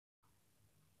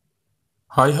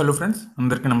Hi hello friends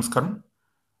అందరికీ నమస్కారం.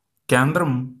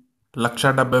 కేంద్రం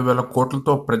 1,70,000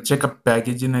 కోట్లతో ప్రత్యేక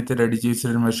ప్యాకేజీని అయితే రెడీ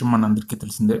చేసిన విషయం మనందరికీ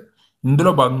తెలిసిందే.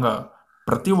 ఇందులో భాగంగా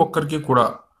ప్రతి ఒక్కరికి కూడా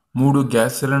 3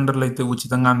 గ్యాస్ సిలిండర్లు అయితే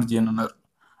ఉచితంగా అందజేయనున్నారు.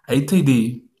 అయితే ఇది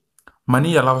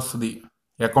మనీ ఎలా వస్తది?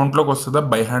 అకౌంట్‌లోకి వస్తదా?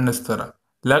 బై హ్యాండ్ ఇస్తారా?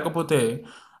 లేకపోతే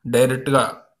డైరెక్ట్‌గా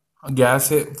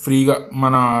గ్యాసే ఫ్రీగా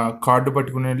మన కార్డ్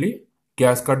పట్టుకుని వెళ్లి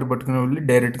గ్యాస్ కార్డ్ పట్టుకుని వెళ్లి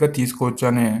డైరెక్ట్‌గా తీసుకోవచ్చా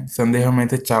అనే సందేహం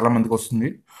అయితే చాలా మందికొస్తుంది.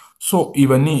 సో,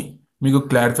 ఇవన్నీ మీకు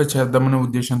క్లారిఫై చేద్దామనే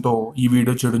ఉద్దేశ్యంతో ఈ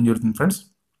వీడియో చేయడం జరుగుతుంది ఫ్రెండ్స్.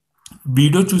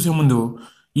 వీడియో చూసే ముందు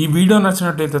ఈ వీడియో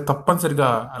నచ్చినట్లయితే తప్పనిసరిగా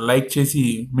లైక్ చేసి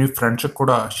మీ ఫ్రెండ్స్‌కి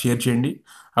కూడా షేర్ చేయండి.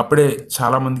 అప్పుడే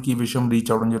చాలామందికి ఈ విషయం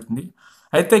రీచ్ అవ్వడం జరుగుతుంది.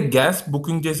 అయితే గ్యాస్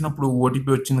బుకింగ్ చేసినప్పుడు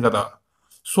ఓటీపీ వచ్చింది కదా!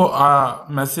 సో, ఆ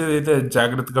మెసేజ్ అయితే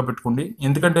జాగ్రత్తగా పెట్టుకోండి.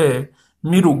 ఎందుకంటే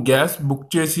మీరు గ్యాస్ బుక్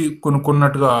చేసి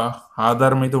కొనుక్కున్నట్టుగా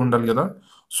ఆధారం అయితే ఉండాలి గదా!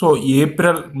 సో,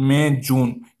 ఏప్రిల్, మే,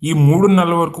 జూన్ ఈ 3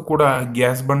 నెలల వరకు కూడా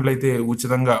గ్యాస్ బండ్లయితే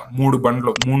ఉచితంగా 3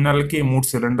 బండ్లు 3 నెలలకి 3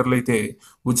 సిలిండర్‌లయితే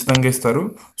ఉచితంగా ఇస్తారు.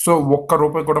 సో, ఒక్క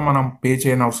రూపాయి కూడా మనం పే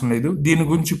చేయనవసరం లేదు. దీని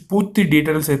గురించి పూర్తి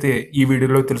డీటెయిల్స్ అయితే ఈ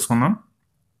వీడియోలో తెలుసుకుందాం.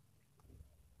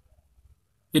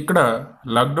 ఇక్కడ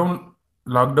లాక్‌డౌన్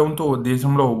లాక్‌డౌన్‌తో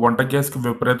దేశంలో వంట గ్యాస్‌కి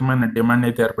విపరీతమైన డిమాండ్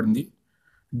అయితే ఏర్పడింది.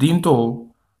 దీంతో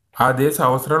ఆ దేశ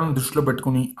అవసరాలను దృష్టిలో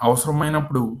పెట్టుకొని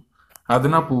అవసరమైనప్పుడు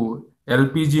అదనపు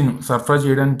ఎల్‌పీజీని సరఫరా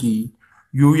చేయడానికి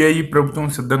యూఏఈ ప్రభుత్వం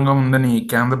సిద్ధంగా ఉందని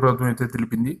కేంద్ర ప్రభుత్వం అయితే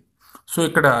తెలిపింది. సో,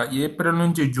 ఇక్కడ ఏప్రిల్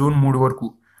నుంచి జూన్ 3 వరకు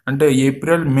అంటే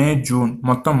ఏప్రిల్, మే, జూన్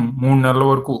మొత్తం 3 నెలల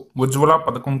వరకు ఉజ్వల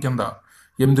పథకం కింద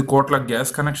 8,00,00,000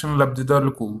 గ్యాస్ కనెక్షన్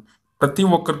లబ్ధిదారులకు ప్రతి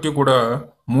ఒక్కరికి కూడా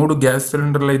 3 గ్యాస్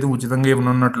సిలిండర్లు అయితే ఉచితంగా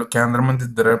ఇవ్వనున్నట్లు కేంద్ర మంత్రి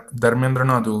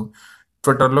ధర్మేంద్రనాథ్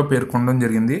ట్విట్టర్‌లో పేర్కొనడం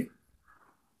జరిగింది.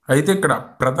 అయితే ఇక్కడ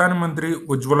ప్రధానమంత్రి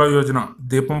ఉజ్వల యోజన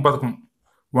దీపం పథకం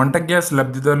వంట గ్యాస్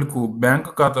లబ్ధిదారులకు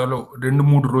బ్యాంకు ఖాతాలో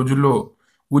 2-3 రోజుల్లో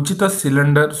ఉచిత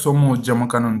సిలిండర్ సొమ్ము జమ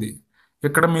కానుంది.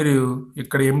 ఇక్కడ మీరు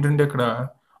ఇక్కడ ఏమిటంటే ఇక్కడ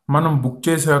మనం బుక్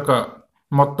చేశాక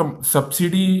మొత్తం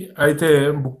సబ్సిడీ అయితే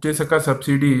బుక్ చేశాక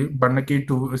సబ్సిడీ బండకి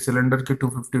సిలిండర్‌కి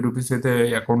 ₹250 అయితే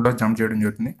అకౌంట్‌లో జమ చేయడం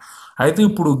జరుగుతుంది. అయితే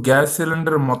ఇప్పుడు గ్యాస్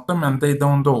సిలిండర్ మొత్తం ఎంతైతే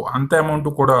ఉందో అంత అమౌంట్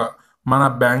కూడా మన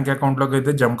బ్యాంక్ అకౌంట్‌లోకి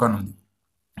అయితే జమ కానుంది.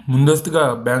 ముందస్తుగా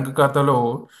బ్యాంకు ఖాతాలో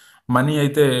మనీ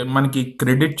అయితే మనకి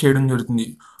క్రెడిట్ చేయడం జరుగుతుంది.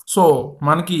 సో,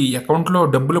 మనకి అకౌంట్‌లో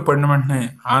డబ్బులు పడిన వెంటనే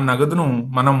ఆ నగదును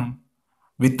మనం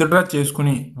విత్‌డ్రా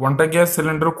చేసుకొని వంట గ్యాస్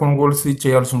సిలిండర్ కొనుగోలు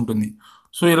చేయాల్సి ఉంటుంది.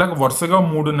 సో, ఇలాగ వరుసగా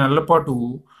 3 నెలల పాటు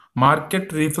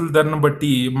మార్కెట్ రీఫిల్ ధరను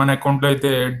బట్టి మన అకౌంట్‌లో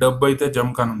అయితే డబ్బయితే జమ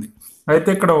కానుంది. అయితే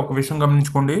ఇక్కడ ఒక విషయం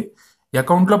గమనించుకోండి.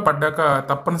 అకౌంట్‌లో పడ్డాక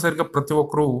తప్పనిసరిగా ప్రతి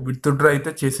ఒక్కరు విత్‌డ్రా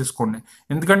అయితే చేసేసుకోండి.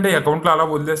 ఎందుకంటే అకౌంట్‌లో అలా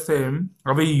వదిలేస్తే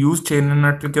అవి యూజ్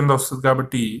చేయనన్నట్లు కింద వస్తది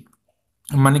కాబట్టి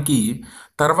మనకి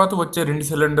తర్వాత వచ్చే 2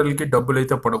 సిలిండర్‌లకి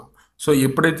డబ్బులైతే పడవు. సో,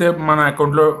 ఎప్పుడైతే మన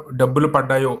అకౌంట్‌లో డబ్బులు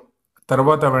పడ్డాయో,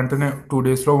 తర్వాత వెంటనే 2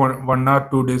 డేస్‌లో 1 ఆర్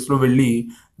 2 డేస్‌లో వెళ్ళి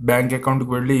బ్యాంక్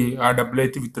అకౌంట్‌కి వెళ్ళి ఆ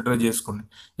డబ్బులైతే విత్‌డ్రా చేసుకోండి.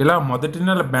 ఇలా మొదటి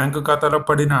నెల బ్యాంకు ఖాతాలో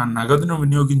పడిన నగదును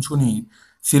వినియోగించుకొని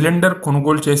సిలిండర్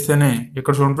కొనుగోలు చేస్తేనే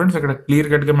ఇక్కడ చూడండి ఫ్రెండ్స్ ఇక్కడ క్లియర్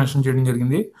కట్‌గా మెన్షన్ చేయడం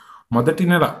జరిగింది. మొదటి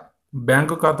నెల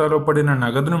బ్యాంకు ఖాతాలో పడిన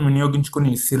నగదును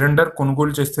వినియోగించుకొని సిలిండర్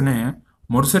కొనుగోలు చేస్తేనే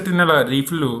మరుసటి నెల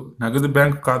రీఫిల్ నగదు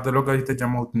బ్యాంక్ ఖాతాలోకి అయితే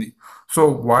జమ అవుతుంది. సో,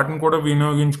 వాటిని కూడా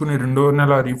వినియోగించుకుని రెండో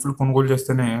నెల రీఫిల్ కొనుగోలు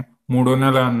చేస్తేనే మూడో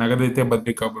నెల నగదైతే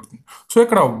బదిలీ కాబడుతుంది. సో,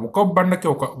 ఇక్కడ ఒక బండకి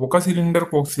ఒక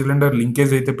సిలిండర్‌కి ఒక సిలిండర్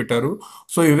లింకేజ్ అయితే పెట్టారు.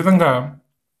 సో, ఈ విధంగా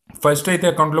ఫస్ట్ అయితే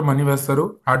అకౌంట్‌లో మనీ వేస్తారు.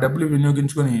 ఆ డబ్బులు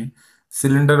వినియోగించుకొని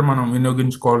సిలిండర్ మనం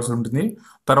వినియోగించుకోవాల్సి ఉంటుంది.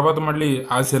 తర్వాత మళ్ళీ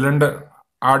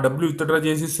ఆ డబ్బులు విత్‌డ్రా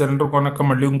చేసి సిలిండర్ కొన్నాక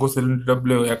మళ్ళీ ఇంకో సిలిండర్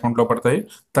డబ్బులు అకౌంట్‌లో పడతాయి.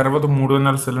 తర్వాత మూడో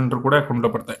నెల సిలిండర్ కూడా అకౌంట్‌లో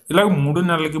పడతాయి. ఇలాగ 3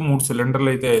 నెలలకి 3 సిలిండర్‌లు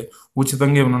అయితే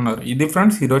ఉచితంగా ఇవ్వనున్నారు. ఇది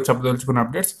ఫ్రెండ్స్ ఈరోజు చెప్పదలుచుకున్న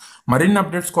అప్డేట్స్. మరిన్ని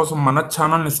అప్డేట్స్ కోసం మన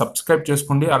ఛానల్‌ని సబ్స్క్రైబ్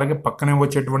చేసుకోండి. అలాగే పక్కనే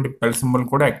వచ్చేటువంటి బెల్ సింబల్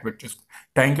కూడా యాక్టివేట్ చేసుకోండి.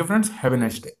 Thank you friends. Have a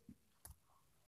nice day.